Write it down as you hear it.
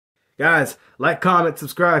Guys, like, comment,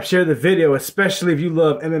 subscribe, share the video, especially if you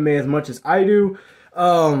love MMA as much as I do.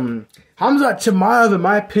 Khamzat Chimaev, in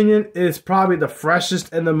my opinion, is probably the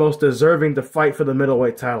freshest and the most deserving to fight for the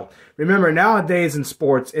middleweight title. Remember, nowadays in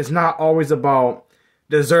sports, it's not always about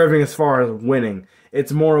deserving as far as winning.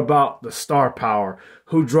 It's more about the star power,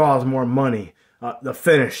 who draws more money, the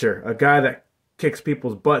finisher, a guy that kicks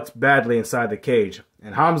people's butts badly inside the cage.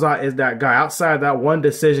 And Khamzat is that guy. Outside that one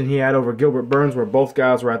decision he had over Gilbert Burns where both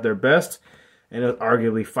guys were at their best, and it was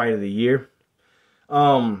arguably fight of the year.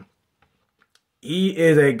 He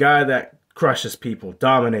is a guy that crushes people,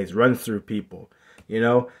 dominates, runs through people, you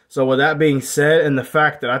know. So with that being said, and the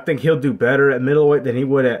fact that I think he'll do better at middleweight than he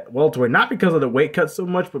would at welterweight, not because of the weight cut so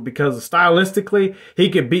much, but because stylistically, he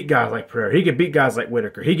could beat guys like Pereira. He could beat guys like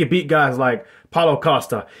Whitaker. He could beat guys like Paulo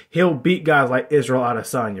Costa. He'll beat guys like Israel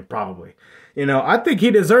Adesanya, probably. You know, I think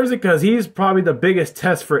he deserves it because he's probably the biggest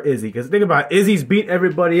test for Izzy. Because think about it, Izzy's beat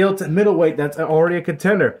everybody else at middleweight that's already a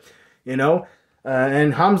contender, you know.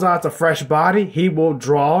 And Khamzat's a fresh body. He will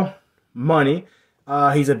draw money.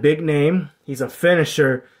 He's a big name. He's a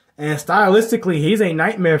finisher. And stylistically, he's a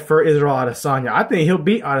nightmare for Israel Adesanya. I think he'll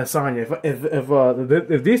beat Adesanya.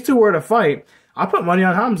 If these two were to fight, I'll put money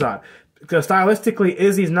on Khamzat. Because stylistically,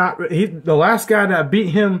 Izzy's not... the last guy that beat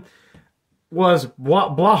him was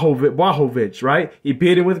Blachowicz, right? He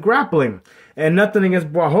beat him with grappling. And nothing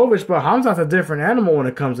against Blachowicz, but Khamzat's a different animal when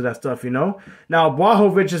it comes to that stuff, you know? Now,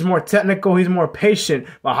 Blachowicz is more technical. He's more patient.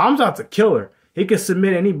 But Khamzat's a killer. He can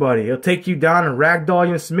submit anybody. He'll take you down and ragdoll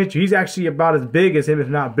you and submit you. He's actually about as big as him, if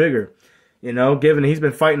not bigger. You know, given he's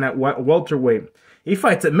been fighting at welterweight. He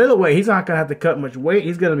fights at middleweight. He's not going to have to cut much weight.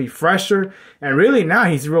 He's going to be fresher. And really now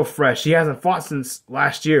he's real fresh. He hasn't fought since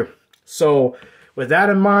last year. So with that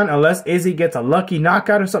in mind, unless Izzy gets a lucky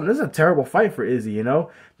knockout or something, this is a terrible fight for Izzy, you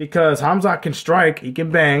know? Because Khamzat can strike. He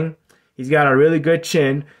can bang. He's got a really good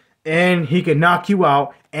chin. And he can knock you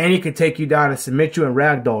out. And he can take you down and submit you and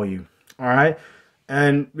ragdoll you. All right?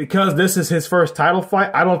 And because this is his first title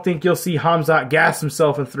fight, I don't think you'll see Khamzat gas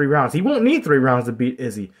himself in 3 rounds. He won't need 3 rounds to beat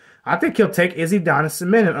Izzy. I think he'll take Izzy down and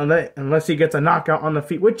submit him unless he gets a knockout on the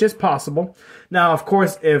feet, which is possible. Now, of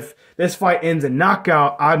course, if this fight ends in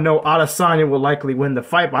knockout, I know Adesanya will likely win the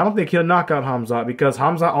fight, but I don't think he'll knock out Khamzat because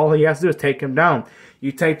Khamzat, all he has to do is take him down.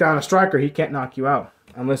 You take down a striker, he can't knock you out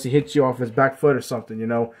unless he hits you off his back foot or something, you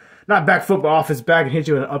know. Not back foot, but off his back and hits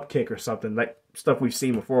you with an up kick or something, like stuff we've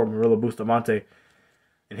seen before with Murillo Bustamante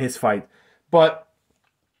in his fight. But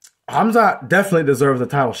Khamzat definitely deserves a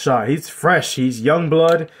title shot. He's fresh. He's young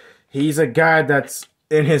blood. He's a guy that's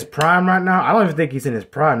in his prime right now. I don't even think he's in his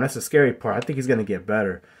prime. That's the scary part. I think he's going to get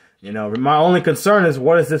better. You know, my only concern is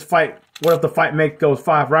what if the fight goes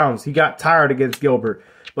 5 rounds? He got tired against Gilbert.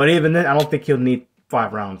 But even then, I don't think he'll need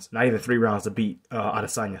 5 rounds. Not even 3 rounds to beat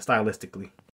Adesanya stylistically.